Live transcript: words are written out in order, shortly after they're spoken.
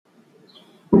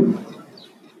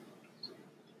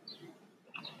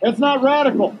It's not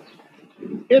radical.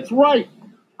 It's right.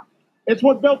 It's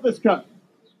what built this country.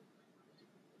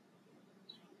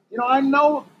 I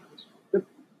know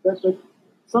that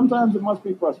sometimes it must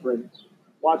be frustrating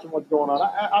watching what's going on.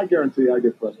 I guarantee I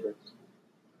get frustrated.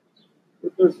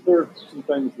 There are some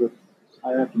things that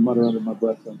I have to mutter under my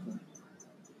breath sometimes.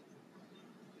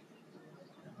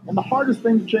 And the hardest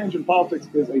thing to change in politics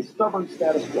is a stubborn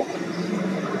status quo.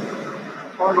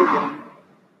 It's harder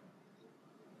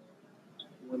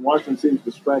when Washington seems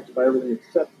distracted by everything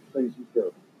except the things you care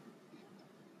about.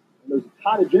 And there's a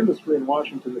cottage industry in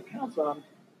Washington that counts on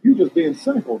you just being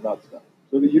cynical about stuff,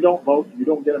 so that you don't vote, you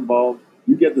don't get involved,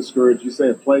 you get discouraged, you say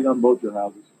a plague on both your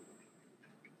houses.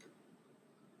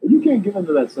 But you can't give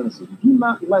into that cynicism. Do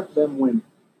not let them win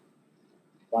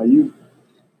by you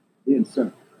being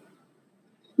cynical.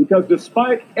 Because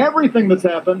despite everything that's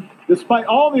happened, despite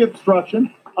all the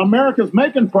obstruction, America's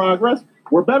making progress.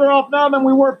 We're better off now than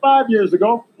we were 5 years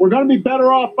ago. We're going to be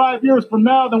better off 5 years from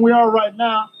now than we are right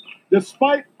now.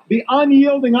 Despite the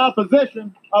unyielding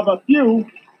opposition of a few,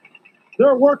 there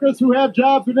are workers who have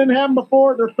jobs who didn't have them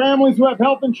before. There are families who have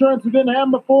health insurance who didn't have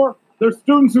them before. There are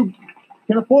students who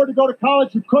can afford to go to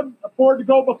college who couldn't afford to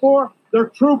go before. There are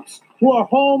troops who are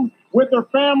home with their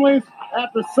families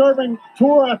after serving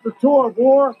tour after tour of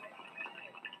war.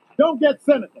 Don't get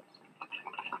cynical.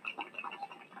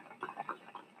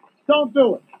 Don't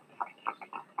do it.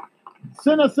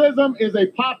 Cynicism is a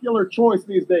popular choice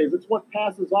these days. It's what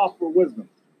passes off for wisdom.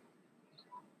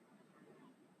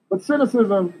 But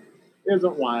cynicism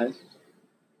isn't wise.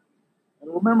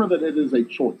 And remember that it is a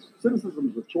choice. Cynicism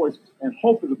is a choice, and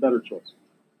hope is a better choice.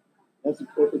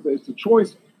 It's a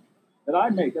choice that I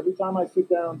make every time I sit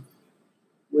down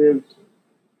with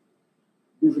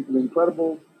these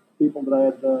incredible people that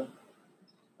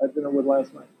I had dinner with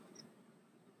last night.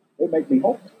 They make me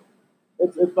hopeful.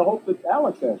 It's the hope that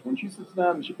Alex has when she sits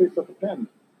down and she picks up a pen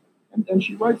and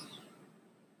she writes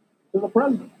to the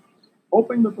president,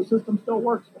 hoping that the system still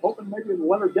works, hoping maybe the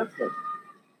letter gets there,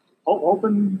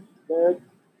 hoping that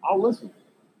I'll listen,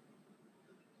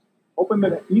 hoping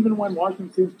that even when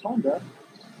Washington seems tone deaf,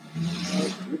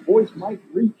 your voice might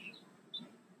reach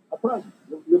a president.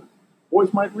 Your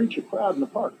voice might reach a crowd in the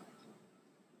park.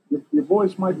 Your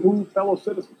voice might move fellow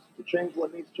citizens to change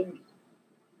what needs changing.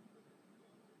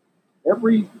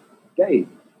 Every day,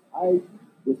 I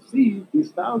receive these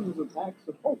thousands of acts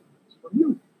of hope from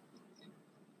you.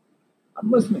 I'm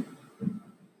listening. That's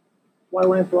why I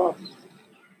ran for office.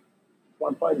 That's why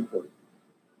I'm fighting for you.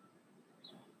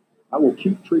 I will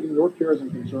keep treating your cares and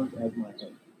concerns as my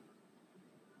own.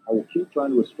 I will keep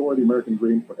trying to restore the American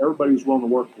dream for everybody who's willing to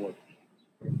work for it.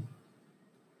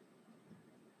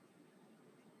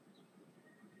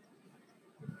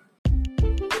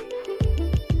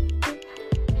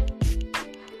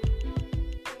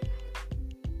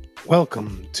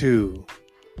 Welcome to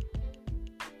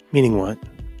Meaning What?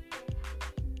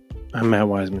 I'm Matt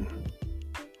Wiseman.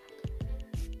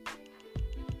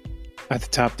 At the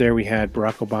top there, we had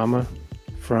Barack Obama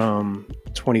from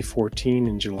 2014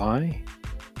 in July,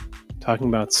 talking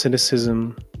about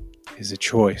cynicism is a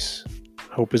choice.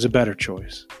 Hope is a better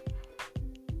choice.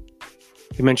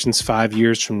 He mentions 5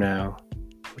 years from now,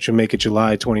 which would make it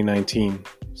July 2019.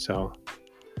 So,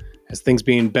 as things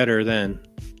being better then.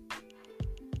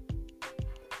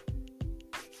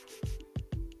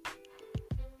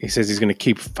 He says he's going to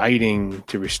keep fighting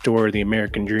to restore the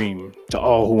American dream to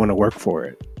all who want to work for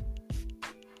it.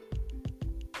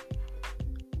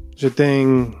 There's a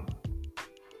thing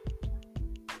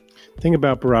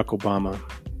about Barack Obama,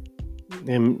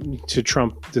 and to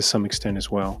Trump to some extent as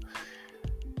well,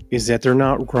 is that they're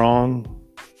not wrong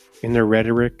in their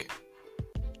rhetoric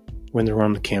when they're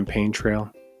on the campaign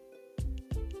trail.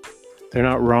 They're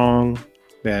not wrong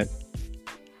that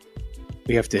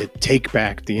we have to take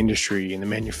back the industry and the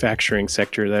manufacturing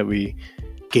sector that we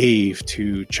gave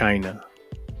to China.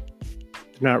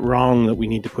 They're not wrong that we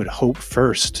need to put hope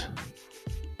first.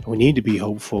 We need to be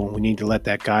hopeful. We need to let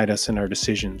that guide us in our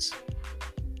decisions.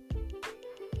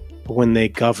 But when they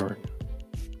govern,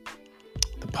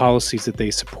 the policies that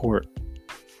they support,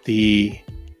 the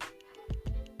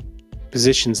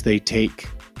positions they take,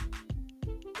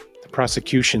 the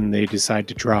prosecution they decide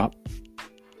to drop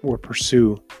or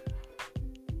pursue,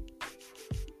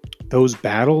 those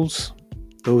battles,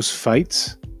 those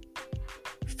fights,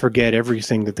 forget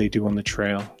everything that they do on the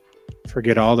trail.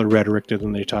 Forget all the rhetoric that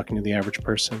when they're talking to the average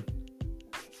person.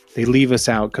 They leave us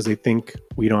out because they think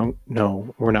we don't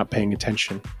know, we're not paying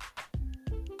attention.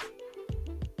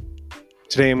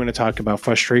 Today I'm going to talk about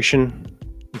frustration,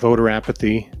 voter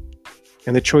apathy,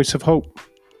 and the choice of hope.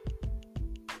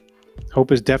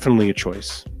 Hope is definitely a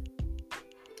choice.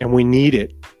 And we need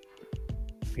it.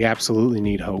 We absolutely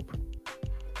need hope.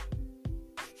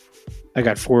 I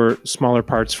got 4 smaller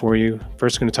parts for you.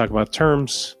 First, I'm going to talk about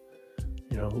terms,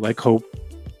 like hope,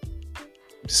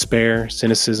 despair,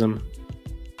 cynicism.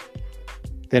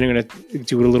 Then I'm going to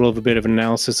do a little bit of an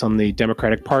analysis on the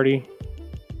Democratic Party,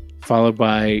 followed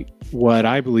by what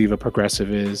I believe a progressive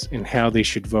is and how they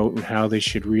should vote and how they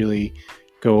should really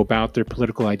go about their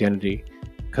political identity.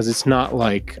 Because it's not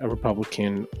like a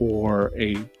Republican or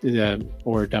a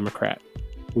Democrat.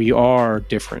 We are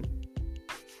different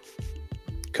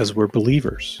because we're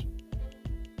believers.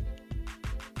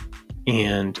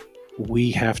 And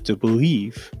we have to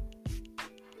believe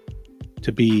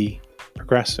to be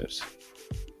progressives.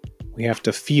 We have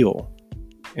to feel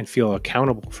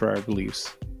accountable for our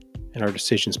beliefs and our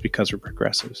decisions because we're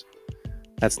progressives.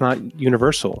 That's not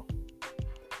universal.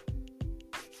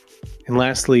 And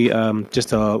lastly,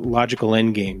 just a logical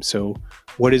end game. So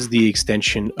what is the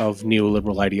extension of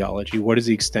neoliberal ideology? What is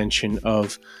the extension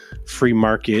of free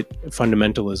market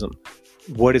fundamentalism?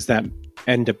 What does that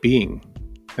end up being?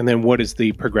 And then what is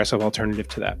the progressive alternative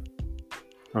to that?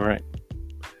 All right.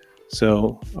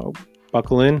 So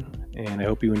buckle in, and I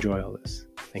hope you enjoy all this.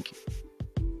 Thank you.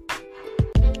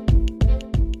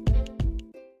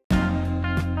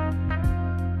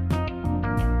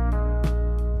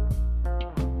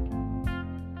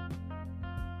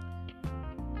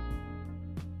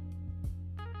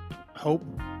 Hope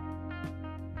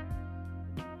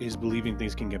is believing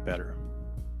things can get better,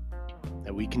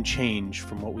 that we can change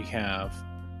from what we have,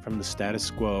 from the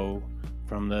status quo,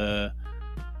 from the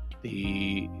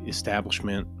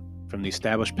establishment, from the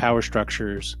established power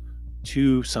structures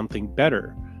to something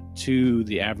better, to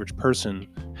the average person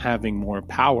having more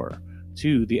power,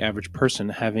 to the average person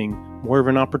having more of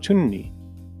an opportunity.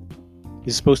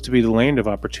 It's supposed to be the land of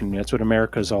opportunity. That's what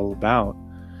America is all about.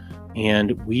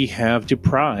 And we have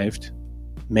deprived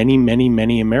many, many,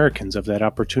 many Americans of that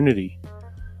opportunity.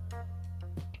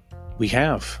 We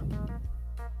have.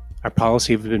 Our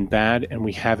policy has been bad, and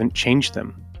we haven't changed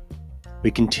them.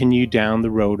 We continue down the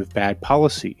road of bad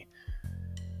policy.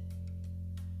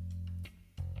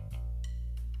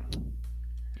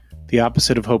 The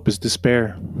opposite of hope is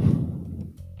despair,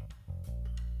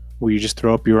 where you just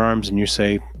throw up your arms and you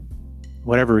say,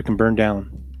 whatever, it can burn down.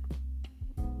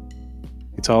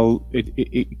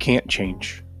 It can't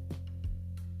change.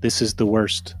 This is the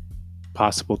worst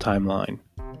possible timeline.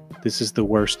 This is the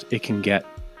worst it can get.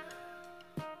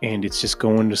 And it's just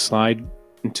going to slide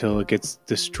until it gets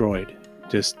destroyed,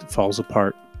 just falls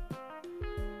apart.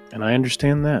 And I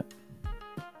understand that.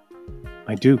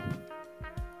 I do.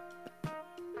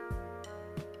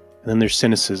 And then there's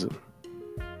cynicism.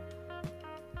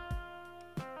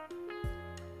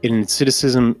 And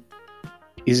cynicism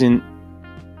isn't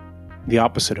the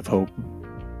opposite of hope.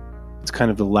 It's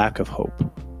kind of the lack of hope,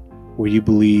 where you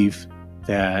believe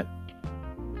that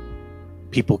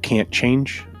people can't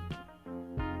change.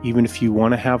 Even if you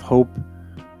want to have hope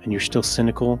and you're still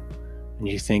cynical and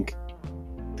you think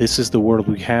this is the world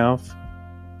we have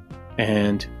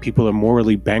and people are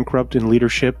morally bankrupt in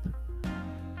leadership,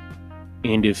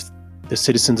 and if the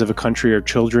citizens of a country are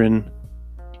children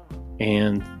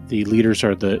and the leaders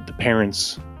are the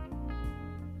parents,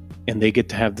 and they get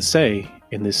to have the say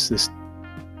in this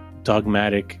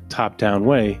dogmatic top-down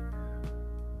way,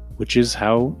 which is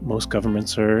how most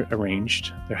governments are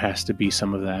arranged. There has to be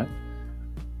some of that.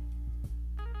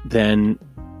 Then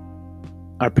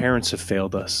our parents have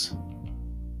failed us,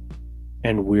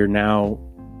 and we're now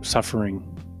suffering,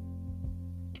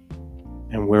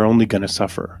 and we're only going to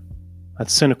suffer.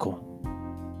 That's cynical.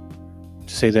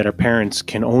 To say that our parents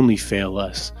can only fail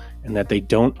us and that they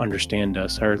don't understand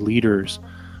us, our leaders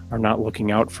are not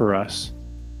looking out for us.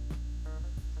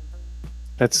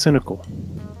 That's cynical.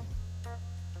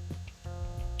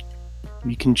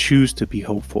 We can choose to be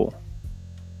hopeful.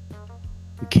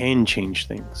 We can change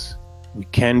things. We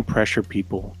can pressure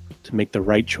people to make the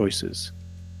right choices.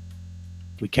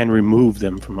 We can remove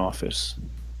them from office.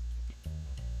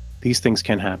 These things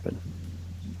can happen.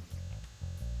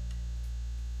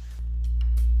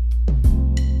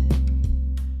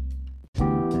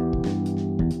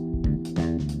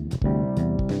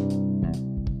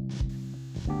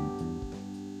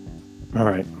 All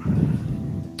right.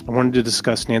 I wanted to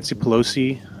discuss Nancy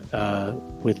Pelosi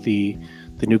with the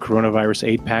new coronavirus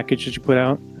aid package that you put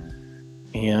out,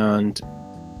 and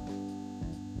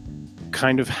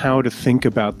kind of how to think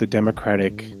about the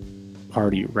Democratic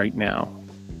Party right now.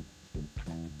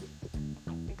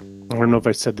 I don't know if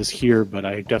I said this here, but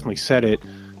I definitely said it,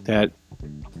 that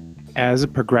as a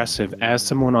progressive, as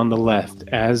someone on the left,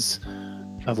 as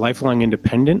a lifelong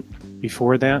independent,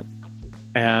 before that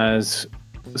as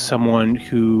someone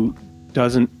who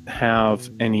doesn't have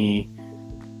any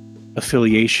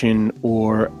affiliation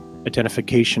or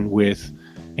identification with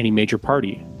any major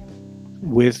party,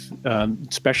 with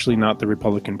especially not the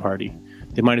Republican Party.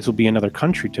 They might as well be another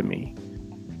country to me.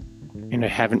 And I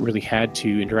haven't really had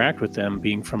to interact with them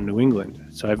being from New England.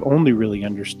 So I've only really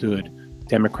understood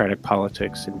democratic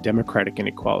politics and democratic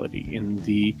inequality in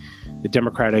the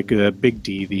democratic big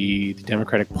D, the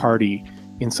Democratic Party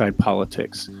inside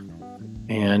politics,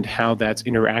 and how that's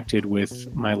interacted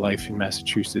with my life in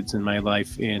Massachusetts and my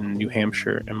life in New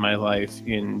Hampshire and my life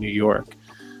in New York.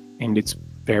 And it's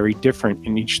very different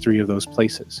in each three of those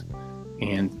places.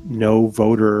 And no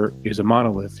voter is a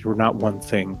monolith. We're not one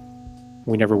thing.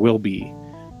 We never will be.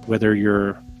 Whether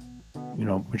you're,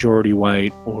 majority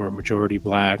white or majority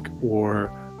black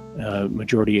or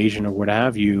majority Asian or what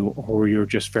have you, or you're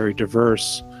just very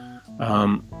diverse,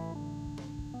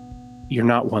 you're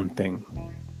not one thing.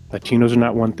 Latinos are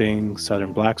not one thing.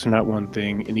 Southern blacks are not one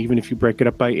thing. And even if you break it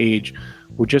up by age,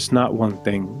 we're just not one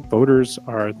thing. Voters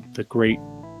are the great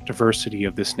diversity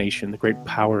of this nation, the great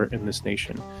power in this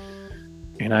nation.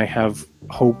 And I have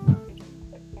hope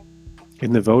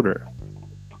in the voter.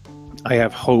 I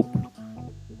have hope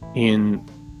in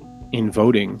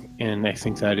voting, and I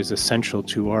think that is essential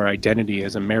to our identity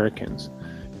as Americans,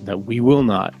 that we will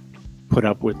not put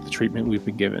up with the treatment we've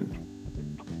been given.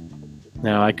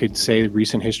 Now, I could say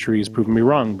recent history has proven me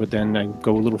wrong, but then I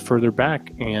go a little further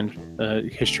back, and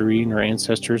history and our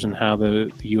ancestors and how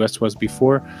the U.S. was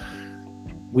before,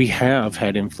 we have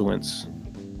had influence.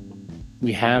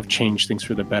 We have changed things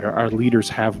for the better. Our leaders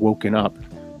have woken up.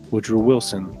 Woodrow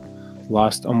Wilson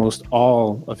lost almost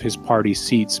all of his party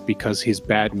seats because his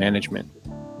bad management.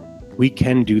 We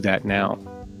can do that now.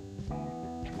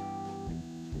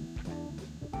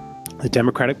 The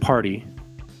Democratic Party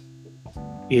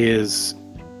is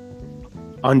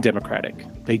undemocratic.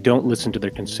 They don't listen to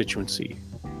their constituency.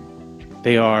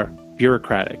 They are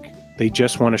bureaucratic. They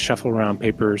just want to shuffle around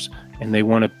papers, and they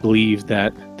want to believe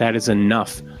that that is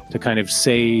enough to kind of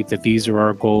say that these are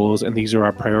our goals and these are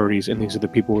our priorities and these are the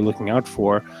people we're looking out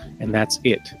for, and that's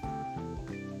it.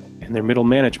 And they're middle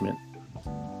management.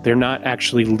 They're not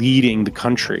actually leading the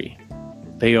country.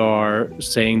 They are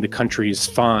saying the country is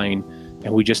fine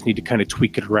and we just need to kind of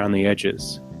tweak it around the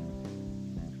edges.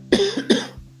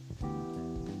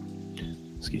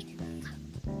 Excuse me.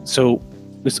 So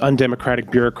this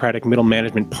undemocratic, bureaucratic middle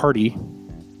management party,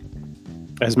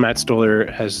 as Matt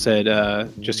Stoller has said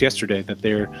just yesterday, that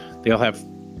they all have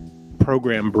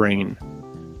program brain.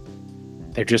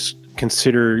 They're just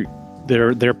consider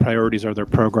their priorities are their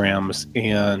programs,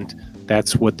 and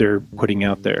that's what they're putting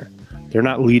out there. They're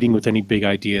not leading with any big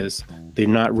ideas. They're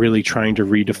not really trying to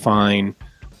redefine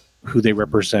who they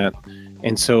represent.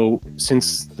 And so,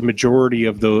 since the majority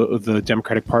of the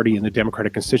Democratic Party and the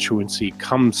Democratic constituency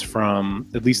comes from,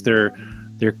 at least their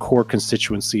core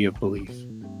constituency of belief,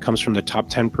 comes from the top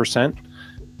 10%,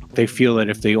 they feel that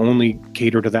if they only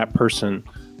cater to that person,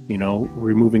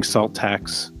 removing salt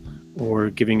tax or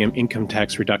giving them income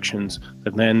tax reductions,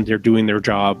 that then they're doing their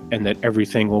job and that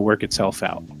everything will work itself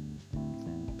out.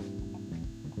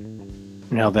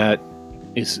 Now, that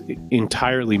is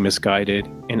entirely misguided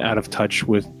and out of touch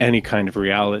with any kind of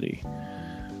reality.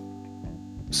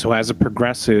 So as a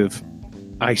progressive,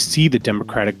 I see the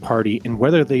Democratic Party, and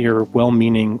whether they are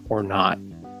well-meaning or not,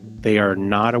 they are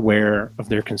not aware of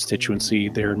their constituency.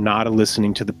 They're not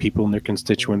listening to the people in their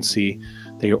constituency.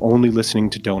 They are only listening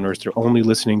to donors. They're only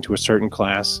listening to a certain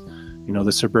class,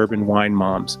 the suburban wine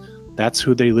moms. That's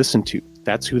who they listen to.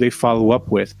 That's who they follow up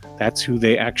with. That's who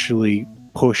they actually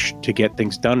push to get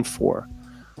things done for.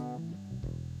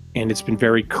 And it's been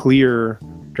very clear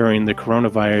during the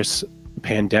coronavirus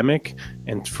pandemic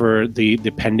and for the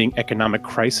pending economic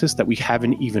crisis that we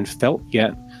haven't even felt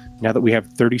yet, now that we have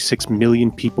 36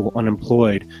 million people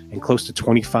unemployed and close to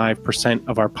 25%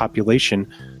 of our population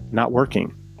not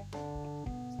working.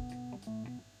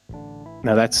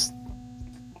 Now, that's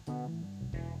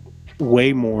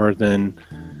way more than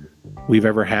we've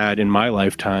ever had in my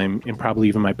lifetime, and probably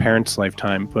even my parents'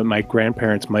 lifetime, but my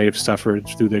grandparents might have suffered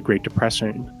through the Great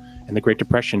Depression, and the Great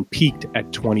Depression peaked at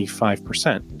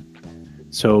 25%.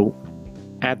 So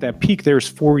at that peak, there's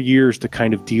 4 years to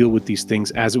kind of deal with these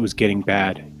things as it was getting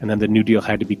bad, and then the New Deal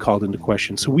had to be called into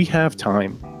question. So we have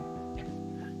time.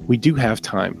 We do have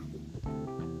time.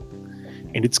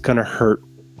 And it's going to hurt.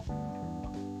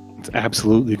 It's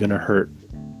absolutely going to hurt.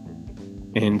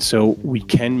 And so we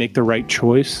can make the right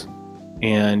choice.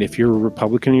 And if you're a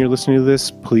Republican and you're listening to this,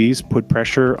 please put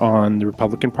pressure on the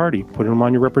Republican Party. Put them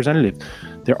on your representative.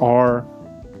 There are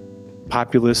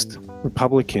populist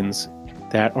Republicans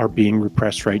that are being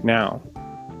repressed right now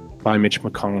by Mitch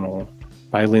McConnell,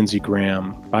 by Lindsey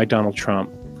Graham, by Donald Trump.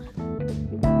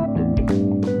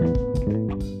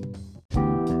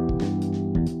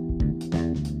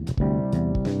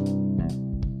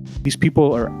 These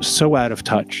people are so out of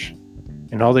touch,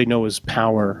 and all they know is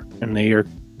power, and they are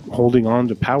holding on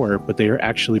to power, but they are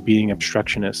actually being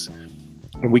obstructionists.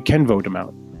 And we can vote them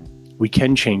out. We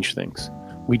can change things.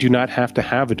 We do not have to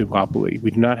have a duopoly.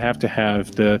 We do not have to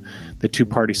have the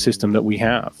two-party system that we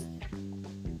have.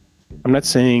 I'm not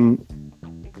saying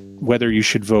whether you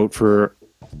should vote for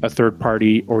a third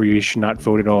party or you should not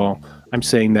vote at all. I'm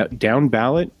saying that down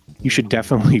ballot, you should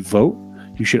definitely vote.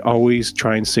 You should always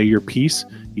try and say your piece.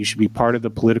 You should be part of the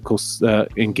political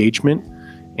engagement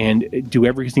and do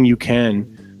everything you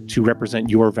can to represent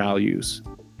your values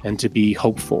and to be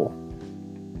hopeful.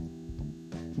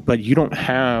 But you don't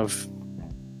have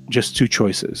just two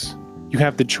choices. You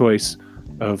have the choice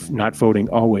of not voting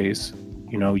always.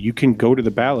 You know, you can go to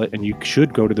the ballot, and you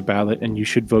should go to the ballot, and you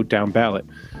should vote down ballot.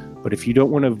 But if you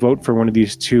don't want to vote for one of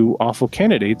these two awful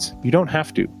candidates, you don't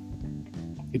have to.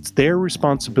 It's their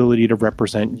responsibility to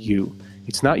represent you.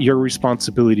 It's not your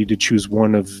responsibility to choose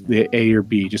one of the A or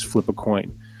B, just flip a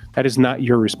coin. That is not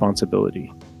your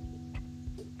responsibility.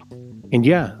 And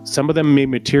yeah, some of them may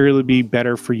materially be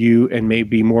better for you and may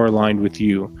be more aligned with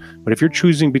you. But if you're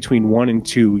choosing between 1 and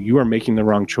 2, you are making the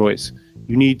wrong choice.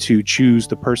 You need to choose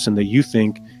the person that you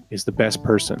think is the best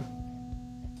person.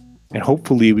 And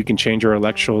hopefully we can change our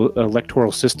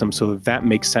electoral system so that that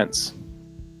makes sense.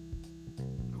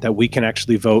 That we can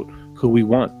actually vote who we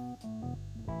want.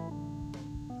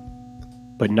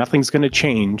 But nothing's going to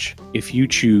change if you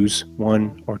choose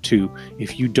 1 or 2.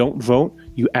 If you don't vote,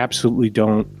 you absolutely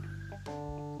don't.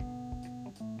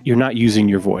 You're not using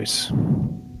your voice.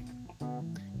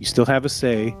 You still have a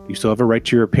say, you still have a right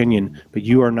to your opinion, but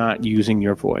you are not using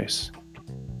your voice.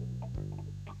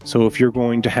 So if you're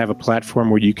going to have a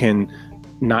platform where you can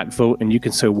not vote and you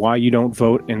can say why you don't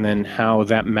vote and then how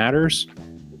that matters,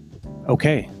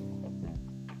 okay.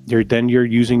 Then you're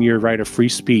using your right of free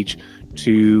speech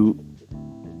to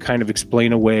kind of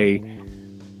explain away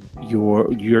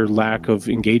your lack of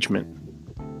engagement.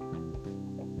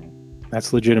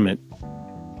 That's legitimate.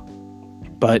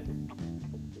 But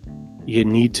you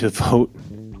need to vote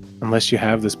unless you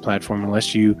have this platform,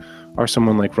 unless you are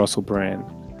someone like Russell Brand.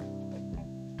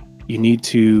 You need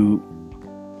to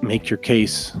make your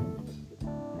case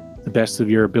the best of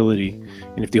your ability.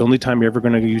 And if the only time you're ever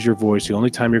going to use your voice, the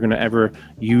only time you're going to ever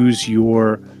use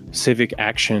your civic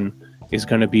action is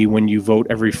going to be when you vote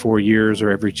every 4 years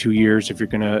or every 2 years, if you're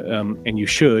going to, and you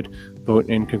should vote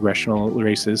in congressional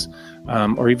races,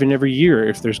 or even every year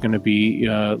if there's going to be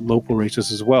local races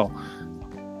as well.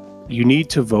 You need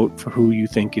to vote for who you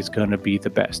think is going to be the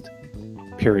best,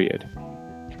 period.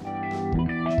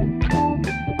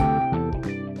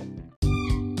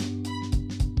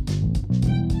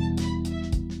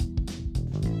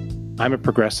 I'm a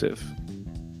progressive,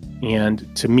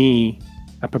 and to me,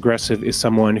 a progressive is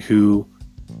someone who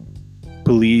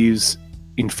believes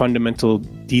in fundamental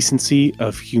decency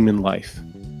of human life,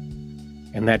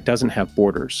 and that doesn't have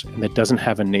borders, and that doesn't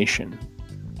have a nation.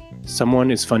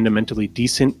 Someone is fundamentally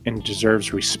decent and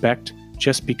deserves respect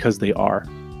just because they are.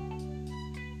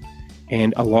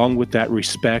 And along with that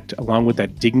respect, along with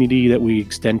that dignity that we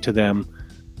extend to them,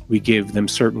 we give them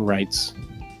certain rights.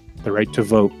 The right to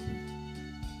vote,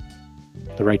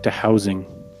 the right to housing,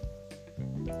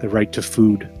 the right to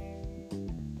food.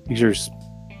 These are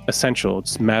essential.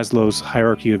 It's Maslow's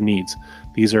hierarchy of needs.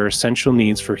 These are essential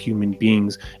needs for human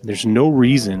beings. And there's no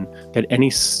reason that any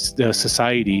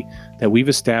society that we've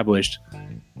established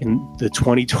in the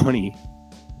 2020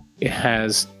 it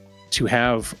has to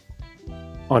have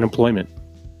unemployment,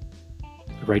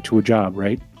 the right to a job,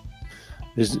 right?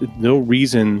 There's no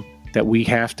reason that we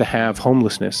have to have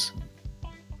homelessness,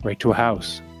 right to a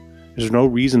house. There's no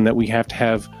reason that we have to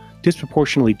have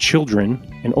disproportionately children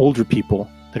and older people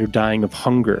that are dying of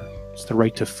hunger. It's the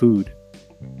right to food.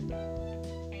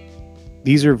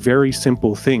 These are very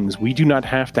simple things. We do not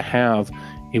have to have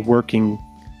a working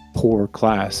poor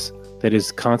class that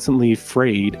is constantly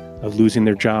afraid of losing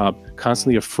their job,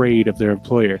 constantly afraid of their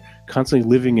employer, constantly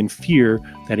living in fear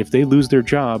that if they lose their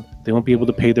job, they won't be able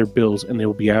to pay their bills and they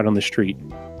will be out on the street.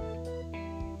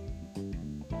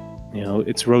 You know,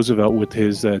 it's Roosevelt with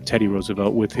his, Teddy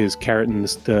Roosevelt with his carrot and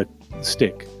the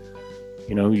stick.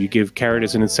 You know, you give carrot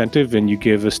as an incentive and you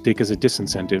give a stick as a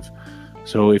disincentive.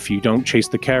 So if you don't chase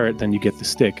the carrot, then you get the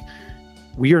stick.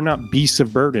 We are not beasts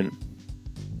of burden.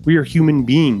 We are human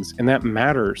beings, and that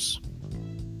matters.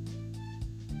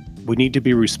 We need to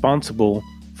be responsible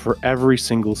for every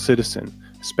single citizen,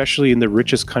 especially in the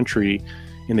richest country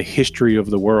in the history of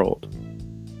the world.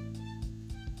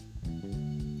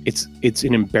 It's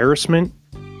an embarrassment,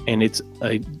 and it's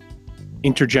a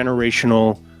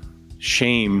intergenerational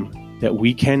shame that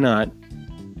we cannot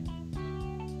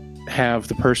have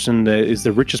the person that is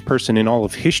the richest person in all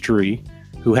of history,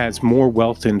 who has more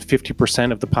wealth than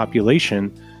 50% of the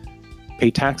population,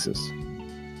 pay taxes.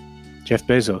 Jeff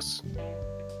Bezos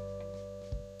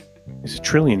is a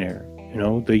trillionaire. You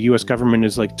know, the U.S. government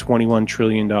is like $21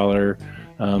 trillion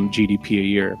GDP a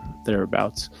year,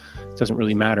 thereabouts. It doesn't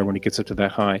really matter when it gets up to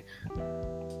that high.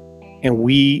 And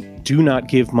we do not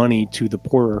give money to the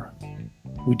poor.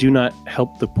 We do not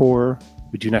help the poor.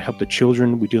 We do not help the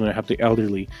children. We do not help the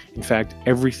elderly. In fact,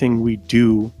 everything we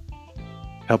do,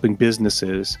 helping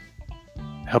businesses,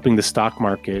 helping the stock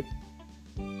market,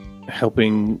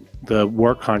 helping the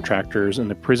war contractors and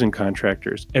the prison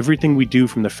contractors, everything we do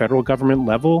from the federal government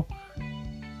level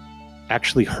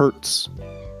actually hurts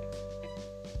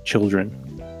children.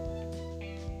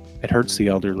 It hurts the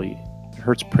elderly. It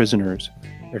hurts prisoners.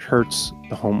 It hurts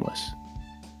the homeless.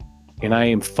 And I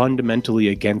am fundamentally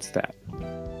against that.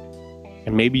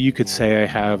 And maybe you could say I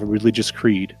have a religious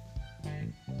creed.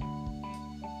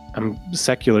 I'm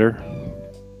secular.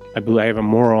 I believe I have a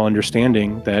moral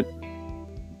understanding that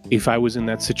if I was in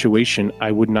that situation,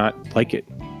 I would not like it.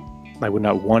 I would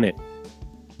not want it.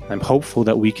 I'm hopeful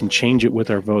that we can change it with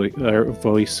our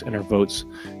voice and our votes.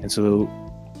 And so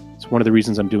it's one of the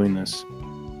reasons I'm doing this.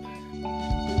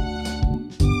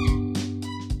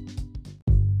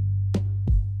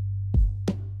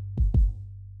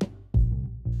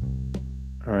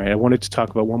 All right, I wanted to talk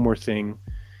about one more thing.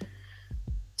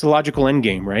 It's a logical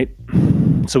endgame, right?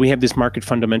 So we have this market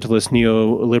fundamentalist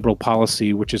neoliberal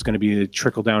policy, which is going to be the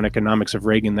trickle-down economics of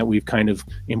Reagan that we've kind of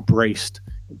embraced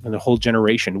in the whole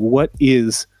generation. What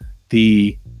is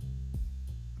the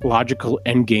logical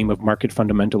endgame of market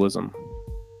fundamentalism?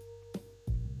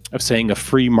 Of saying a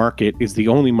free market is the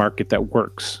only market that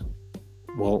works.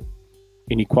 Well,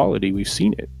 inequality, we've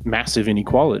seen it. Massive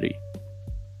inequality.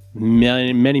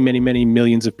 Many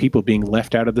millions of people being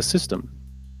left out of the system.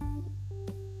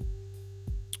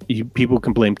 People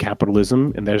can blame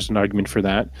capitalism, and there's an argument for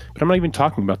that. But I'm not even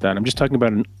talking about that. I'm just talking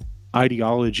about an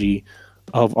ideology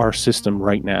of our system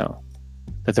right now.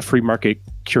 That the free market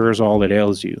cures all that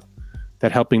ails you.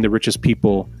 That helping the richest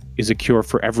people is a cure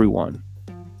for everyone.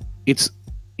 It's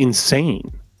insane.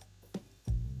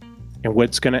 And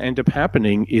what's going to end up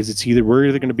happening is we're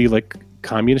either going to be like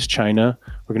communist China,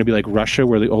 we're going to be like Russia,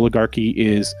 where the oligarchy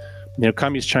is,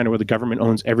 communist China, where the government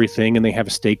owns everything and they have a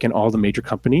stake in all the major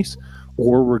companies,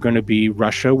 or we're going to be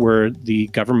Russia, where the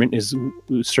government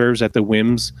serves at the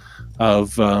whims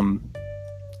of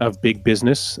big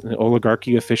business, the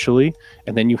oligarchy officially,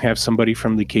 and then you have somebody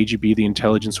from the KGB, the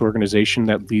intelligence organization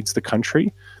that leads the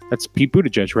country. That's Pete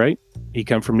Buttigieg, right? He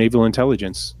comes from naval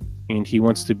intelligence, and he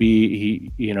wants to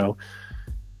be,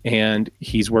 and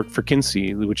he's worked for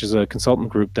Kinsey, which is a consultant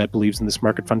group that believes in this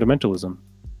market fundamentalism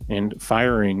and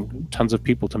firing tons of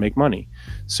people to make money.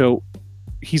 So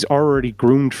he's already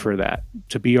groomed for that,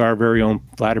 to be our very own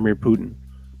Vladimir Putin.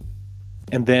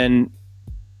 And then,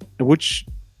 which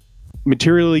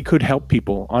materially could help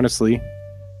people, honestly.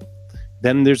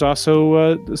 Then there's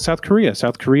also South Korea.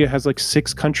 South Korea has like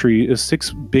 6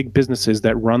 big businesses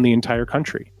that run the entire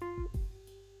country.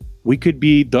 We could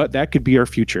be, that could be our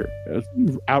future,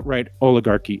 outright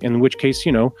oligarchy, in which case,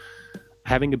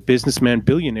 having a businessman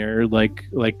billionaire like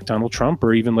Donald Trump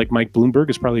or even like Mike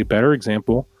Bloomberg is probably a better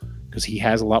example, because he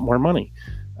has a lot more money.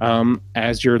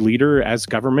 As your leader, as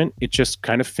government, it just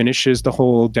kind of finishes the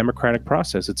whole democratic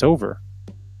process. It's over.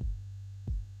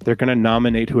 They're going to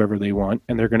nominate whoever they want,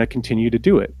 and they're going to continue to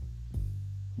do it.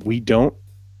 We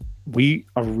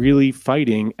are really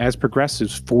fighting as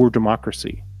progressives for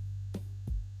democracy,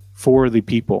 for the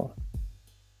people.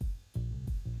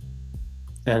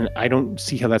 And I don't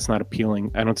see how that's not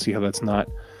appealing. I don't see how that's not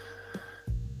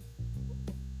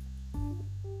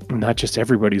just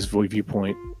everybody's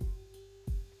viewpoint.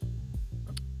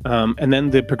 And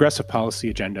then the progressive policy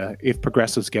agenda. If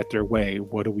progressives get their way,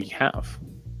 what do we have?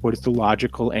 What is the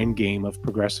logical end game of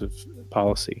progressive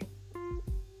policy?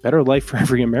 Better life for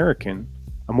every American,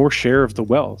 a more share of the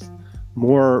wealth,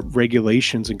 more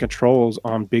regulations and controls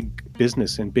on big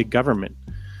business and big government,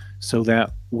 so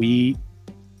that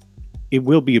it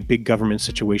will be a big government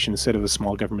situation instead of a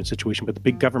small government situation. But the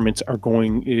big governments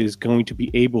is going to be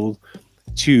able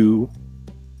to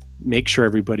make sure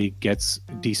everybody gets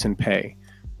decent pay,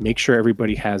 make sure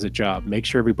everybody has a job, make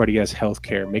sure everybody has health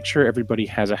care, make sure everybody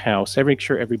has a house, make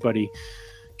sure everybody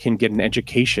can get an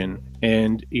education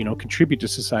and, contribute to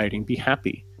society and be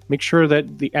happy. Make sure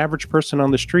that the average person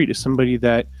on the street is somebody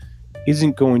that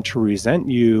isn't going to resent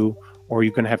you or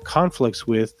you're going to have conflicts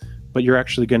with, but you're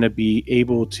actually going to be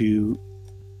able to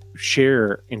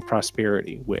share in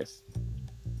prosperity with.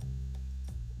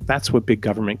 That's what big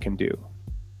government can do.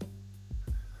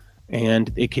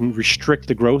 And it can restrict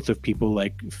the growth of people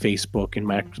like Facebook and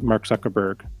Mark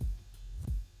Zuckerberg,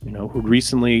 who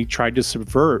recently tried to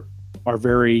subvert our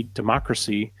very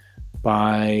democracy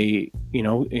by,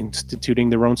 instituting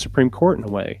their own Supreme Court in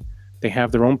a way. They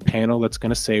have their own panel that's going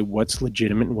to say what's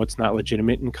legitimate and what's not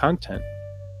legitimate in content.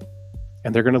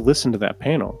 And they're going to listen to that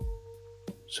panel.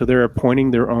 So they're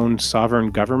appointing their own sovereign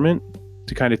government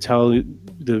to kind of tell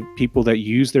the people that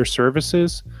use their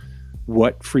services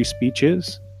what free speech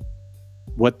is,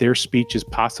 what their speech is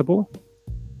possible.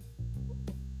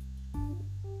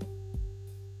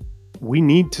 We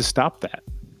need to stop that.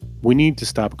 We need to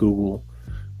stop Google.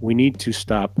 We need to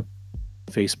stop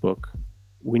Facebook.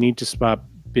 We need to stop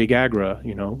big agra,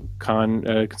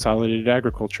 consolidated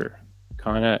agriculture.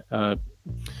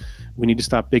 We need to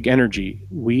stop big energy.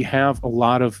 We have a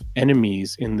lot of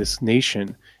enemies in this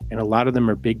nation, and a lot of them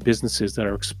are big businesses that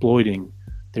are exploiting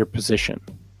their position.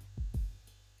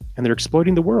 And they're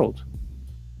exploiting the world.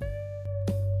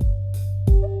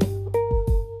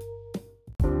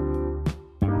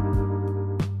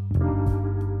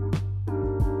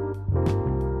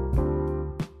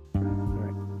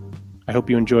 I hope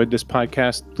you enjoyed this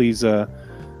podcast. Please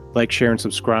like, share, and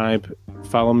subscribe.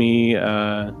 Follow me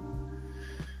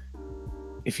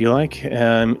if you like,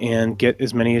 and get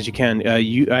as many as you can.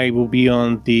 I will be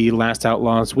on the Last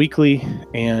Outlaws Weekly,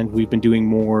 and we've been doing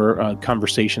more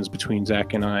conversations between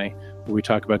Zach and I where we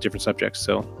talk about different subjects.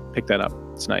 So pick that up.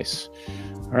 It's nice.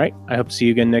 All right. I hope to see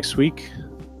you again next week.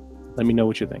 Let me know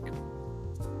what you think.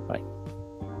 Bye.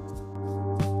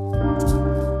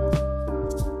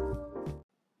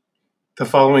 The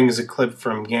following is a clip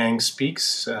from Yang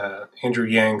Speaks, Andrew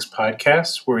Yang's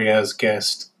podcast, where he has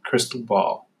guest Crystal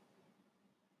Ball.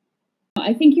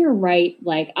 I think you're right.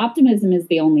 Like, optimism is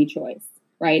the only choice,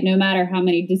 right? No matter how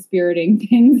many dispiriting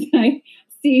things I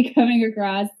see coming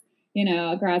across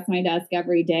my desk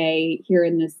every day here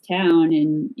in this town.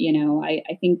 And,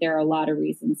 I think there are a lot of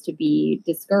reasons to be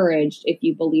discouraged if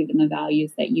you believe in the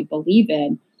values that you believe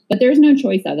in. But there's no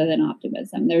choice other than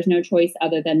optimism. There's no choice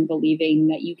other than believing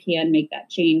that you can make that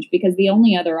change, because the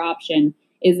only other option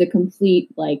is a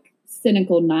complete,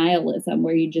 cynical nihilism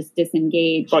where you just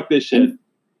disengage. Fuck this shit.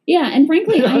 And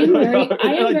frankly, I am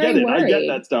very worried. I get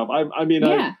that stuff.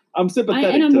 I'm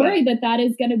sympathetic. I'm worried that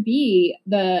is going to be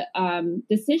the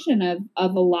decision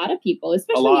of a lot of people,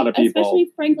 especially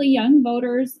frankly young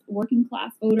voters, working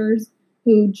class voters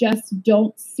who just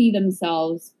don't see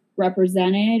themselves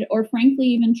represented or frankly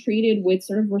even treated with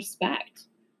sort of respect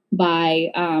by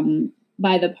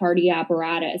the party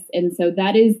apparatus. And so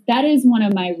that is one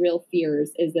of my real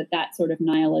fears, is that sort of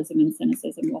nihilism and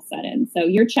cynicism will set in. So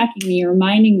you're checking me, you're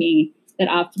reminding me that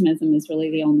optimism is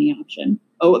really the only option.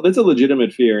 Oh, that's a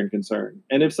legitimate fear and concern.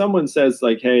 And if someone says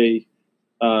hey,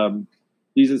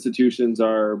 these institutions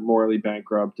are morally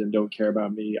bankrupt and don't care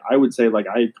about me, I would say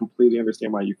I completely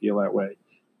understand why you feel that way.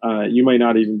 You might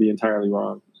not even be entirely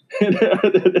wrong. Right,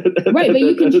 but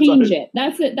you can change it.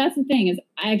 That's the thing, is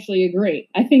I actually agree.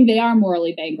 I think they are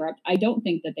morally bankrupt. I don't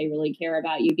think that they really care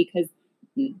about you, because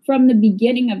from the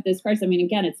beginning of this crisis,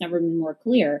 again, it's never been more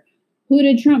clear. Who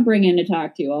did Trump bring in to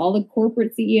talk to? All the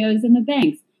corporate CEOs and the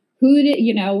banks. Who did,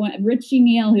 Richie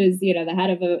Neal, who's, the head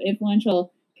of an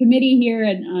influential committee here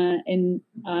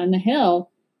on the Hill,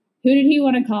 who did he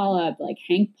want to call up?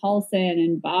 Hank Paulson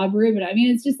and Bob Rubin.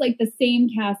 It's just the same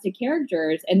cast of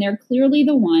characters. And they're clearly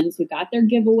the ones who got their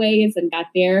giveaways and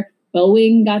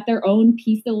Boeing got their own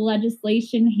piece of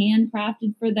legislation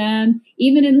handcrafted for them.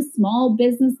 Even in the small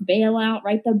business bailout,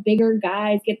 right? The bigger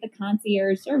guys get the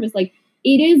concierge service. It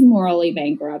is morally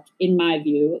bankrupt, in my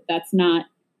view. That's not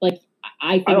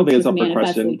I don't think it's up for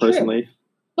question, personally.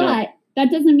 But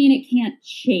that doesn't mean it can't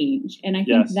change. And I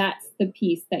think that's the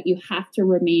piece that you have to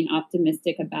remain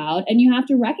optimistic about. And you have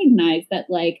to recognize that,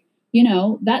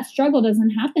 that struggle doesn't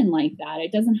happen like that.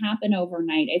 It doesn't happen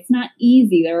overnight. It's not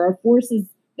easy. There are forces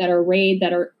that are arrayed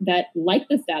that like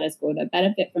the status quo, that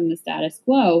benefit from the status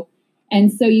quo.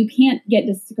 And so you can't get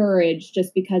discouraged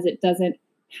just because it doesn't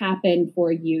happen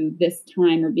for you this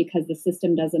time, or because the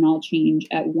system doesn't all change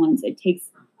at once. It takes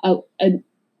a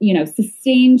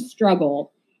sustained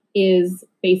struggle is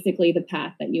basically the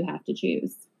path that you have to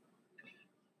choose.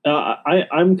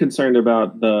 I'm concerned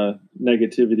about the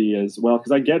negativity as well,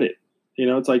 because I get it.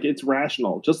 It's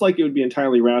rational. Just like it would be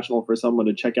entirely rational for someone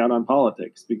to check out on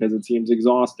politics because it seems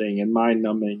exhausting and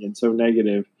mind-numbing and so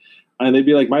negative. And they'd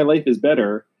be like, my life is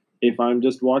better if I'm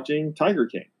just watching Tiger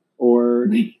King or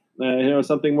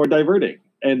something more diverting.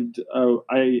 And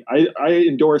I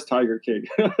endorse Tiger King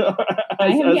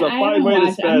I haven't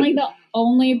watched it. I'm like the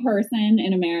only person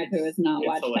in America who has not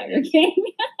watched Tiger King.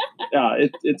 Yeah,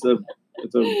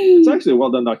 it's actually a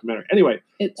well done documentary. Anyway,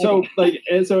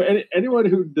 anyone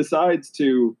who decides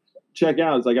to check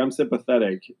out, it's like, I'm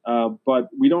sympathetic, but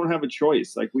we don't have a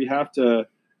choice. Like, we have to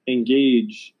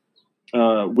engage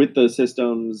with the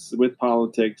systems, with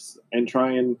politics, and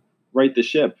try and right the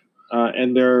ship.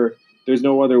 And there's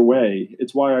no other way.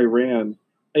 It's why I ran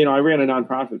a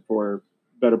nonprofit for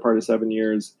the better part of 7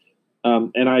 years.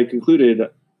 And I concluded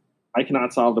I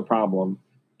cannot solve the problem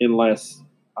unless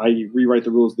I rewrite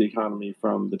the rules of the economy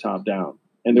from the top down.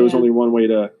 And there was only one way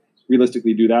to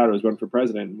realistically do that. It was run for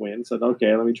president and win. So,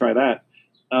 okay, let me try that.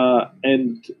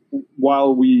 And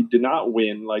while we did not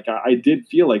win, like, I did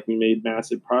feel like we made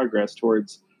massive progress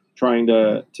towards trying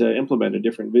to implement a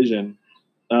different vision.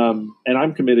 And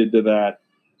I'm committed to that.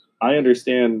 I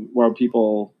understand why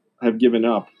people have given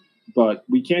up, but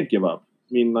we can't give up.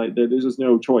 I mean, like, there's just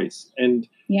no choice. And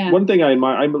one thing I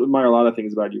admire a lot of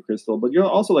things about you, Crystal, but you're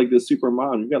also like this super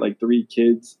mom. You've got like 3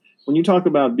 kids. When you talk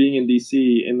about being in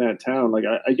DC, in that town, like,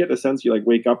 I get a sense you like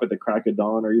wake up at the crack of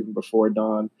dawn or even before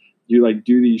dawn. You like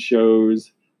do these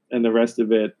shows and the rest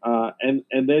of it. And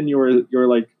then you're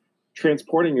like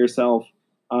transporting yourself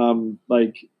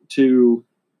like to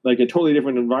like a totally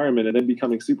different environment and then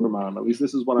becoming supermom. At least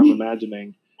this is what I'm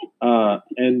imagining.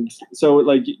 And so,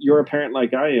 like, you're a parent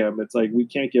like I am. It's like, we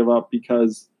can't give up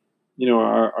because,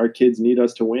 our kids need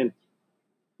us to win.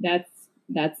 That's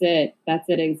it. That's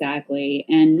it exactly.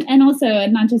 And also,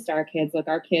 and not just our kids. Look,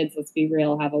 our kids, let's be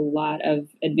real, have a lot of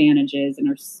advantages and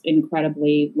are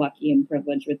incredibly lucky and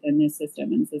privileged within this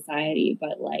system and society.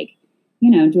 But, like,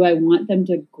 do I want them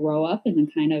to grow up in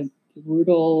the kind of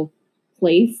brutal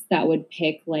place that would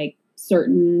pick, like,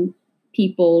 certain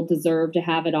people deserve to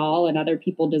have it all and other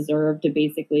people deserve to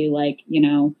basically, like,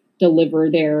 deliver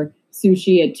their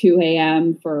sushi at 2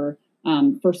 a.m. for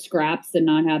scraps and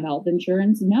not have health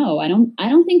insurance? No, I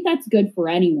don't think that's good for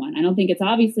anyone. I don't think it's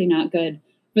obviously not good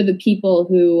for the people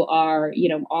who are,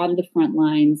 on the front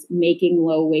lines, making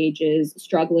low wages,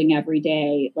 struggling every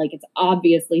day. Like, it's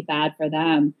obviously bad for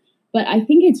them. But I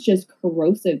think it's just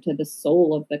corrosive to the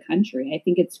soul of the country. I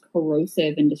think it's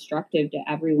corrosive and destructive to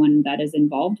everyone that is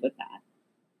involved with that.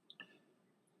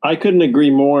 I couldn't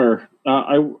agree more.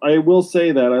 I will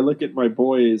say that I look at my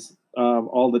boys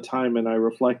all the time and I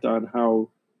reflect on how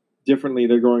differently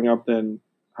they're growing up than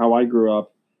how I grew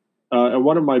up. And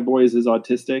one of my boys is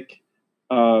autistic,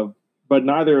 but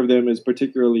neither of them is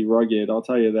particularly rugged. I'll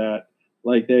tell you that.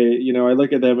 Like, they, I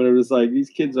look at them and it was like, these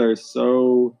kids are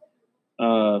so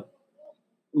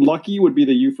lucky would be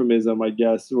the euphemism, I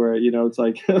guess, where, it's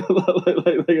like,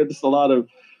 like just a lot of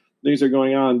things are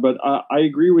going on. But I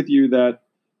agree with you that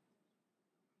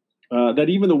that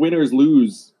even the winners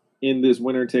lose in this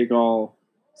winner-take-all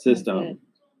system.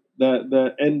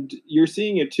 And you're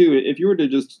seeing it too. If you were to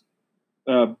just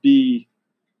be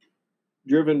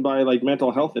driven by like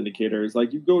mental health indicators,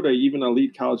 like, you go to even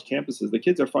elite college campuses, the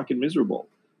kids are fucking miserable.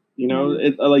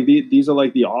 Like these are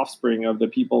like the offspring of the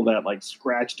people that like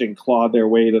scratched and clawed their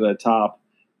way to the top.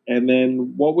 And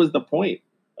then what was the point?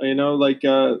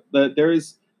 That there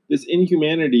is this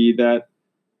inhumanity that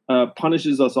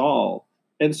punishes us all.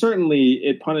 And certainly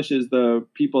it punishes the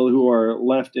people who are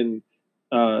left in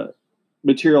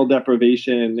material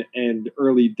deprivation and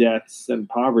early deaths and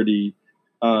poverty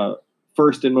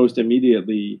first and most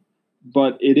immediately.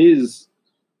 But it is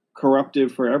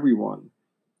corruptive for everyone.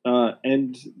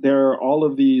 And there are all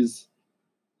of these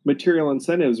material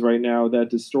incentives right now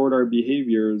that distort our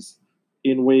behaviors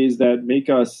in ways that make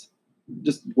us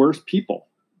just worse people.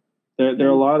 There are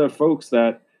a lot of folks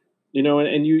that,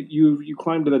 and you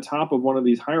climb to the top of one of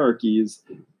these hierarchies,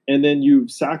 and then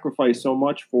you've sacrificed so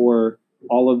much for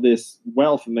all of this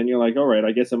wealth, and then you're like, all right,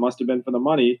 I guess it must have been for the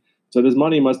money. So this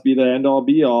money must be the end all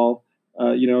be all.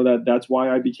 That's why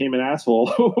I became an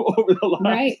asshole over the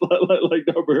last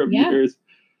number of years.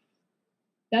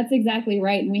 That's exactly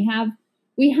right. And we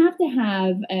have to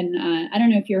have, and I don't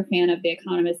know if you're a fan of the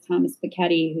economist Thomas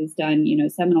Piketty, who's done,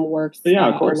 seminal works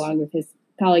along with his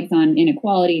colleagues on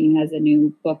inequality, and he has a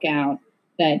new book out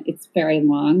that it's very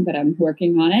long, but I'm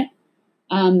working on it.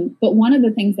 But one of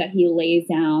the things that he lays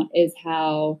out is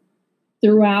how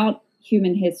throughout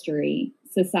human history,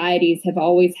 societies have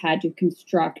always had to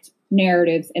construct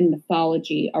narratives and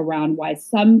mythology around why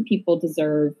some people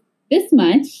deserve this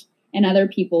much and other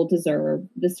people deserve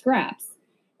the scraps.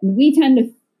 And we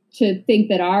tend to think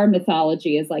that our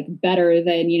mythology is like better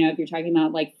than, if you're talking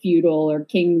about like feudal or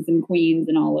kings and queens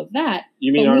and all of that.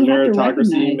 You mean our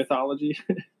meritocracy mythology?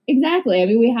 Exactly. I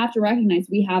mean, we have to recognize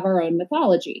we have our own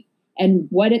mythology. And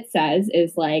what it says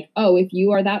is like, oh, if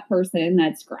you are that person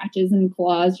that scratches and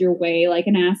claws your way like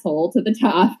an asshole to the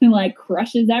top and like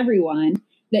crushes everyone,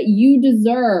 that you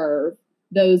deserve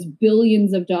those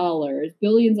billions of dollars,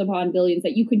 billions upon billions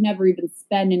that you could never even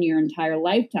spend in your entire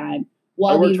lifetime.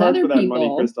 While I worked these hard other for that people,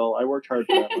 money, Crystal. I worked hard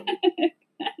for that money.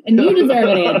 And you deserve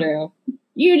it, Andrew.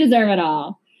 You deserve it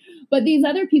all. But these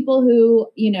other people who,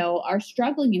 you know, are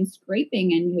struggling and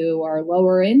scraping and who are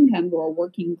lower income, who are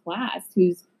working class,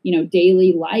 whose, you know,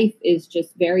 daily life is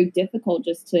just very difficult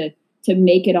just to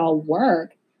make it all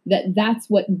work, that's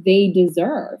what they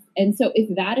deserve. And so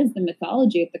if that is the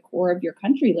mythology at the core of your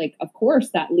country, like, of course,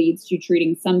 that leads to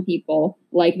treating some people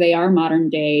like they are modern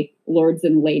day lords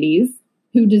and ladies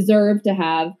who deserve to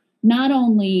have not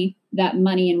only that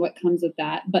money and what comes with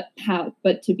that,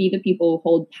 but to be the people who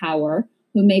hold power,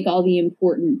 who make all the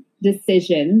important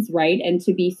decisions, right? And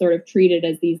to be sort of treated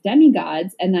as these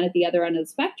demigods. And then at the other end of the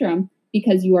spectrum,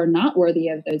 because you are not worthy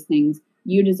of those things,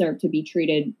 you deserve to be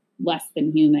treated less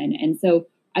than human. And so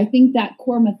I think that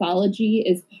core mythology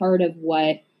is part of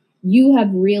what you have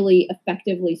really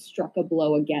effectively struck a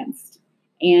blow against.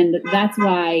 And that's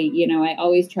why, you know, I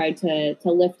always tried to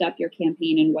lift up your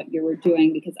campaign and what you were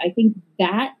doing, because I think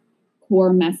that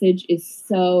core message is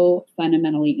so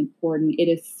fundamentally important. It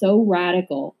is so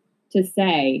radical to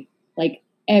say, like,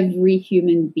 every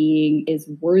human being is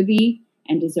worthy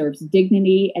and deserves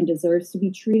dignity and deserves to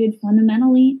be treated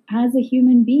fundamentally as a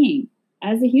human being,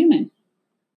 as a human.